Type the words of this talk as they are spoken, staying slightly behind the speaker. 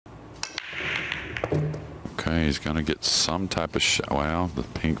Okay, he's going to get some type of shot. Well, the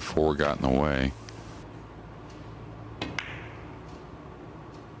pink 4 got in the way.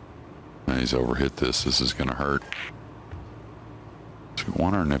 He's overhit this. This is going to hurt. Just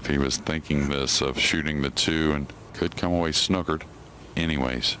wondering if he was thinking this of shooting the 2 and could come away snookered.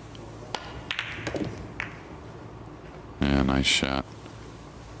 Anyways. Yeah, nice shot.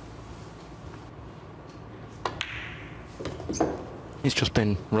 He's just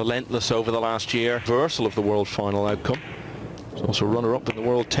been relentless over the last year. Reversal of the world final outcome. He's also runner-up in the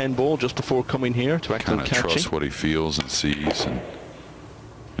World 10 Ball just before coming here to excellent catching. Kind of trusts what he feels and sees, and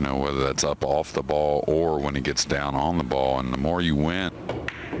you know, whether that's up off the ball or when he gets down on the ball. And the more you win,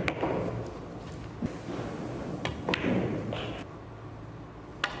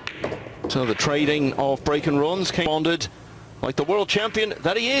 so the trading of break and runs came on like the world champion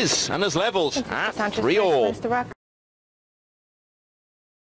that he is, and has levelled at 3-all.